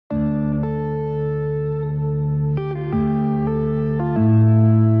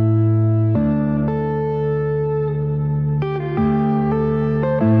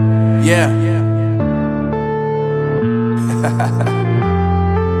Yeah.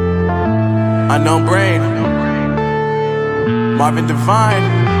 Unknown Brain, Marvin Divine.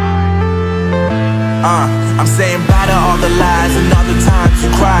 I'm saying bye to all the lies and all the times you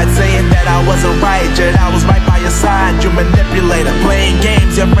cried, saying that I wasn't right, yet I was right by your side. You manipulator, playing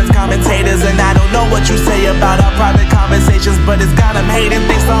games, your friends commentators, and I don't know what you say about our private conversations, but it's got them hating.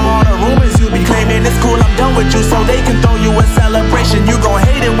 Thanks to all the rumors you be claiming. It's cool, I'm done with you, so they can throw you a celebration. You gon'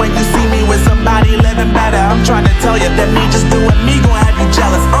 hate it when you see me with somebody living better. I'm trying to tell you that me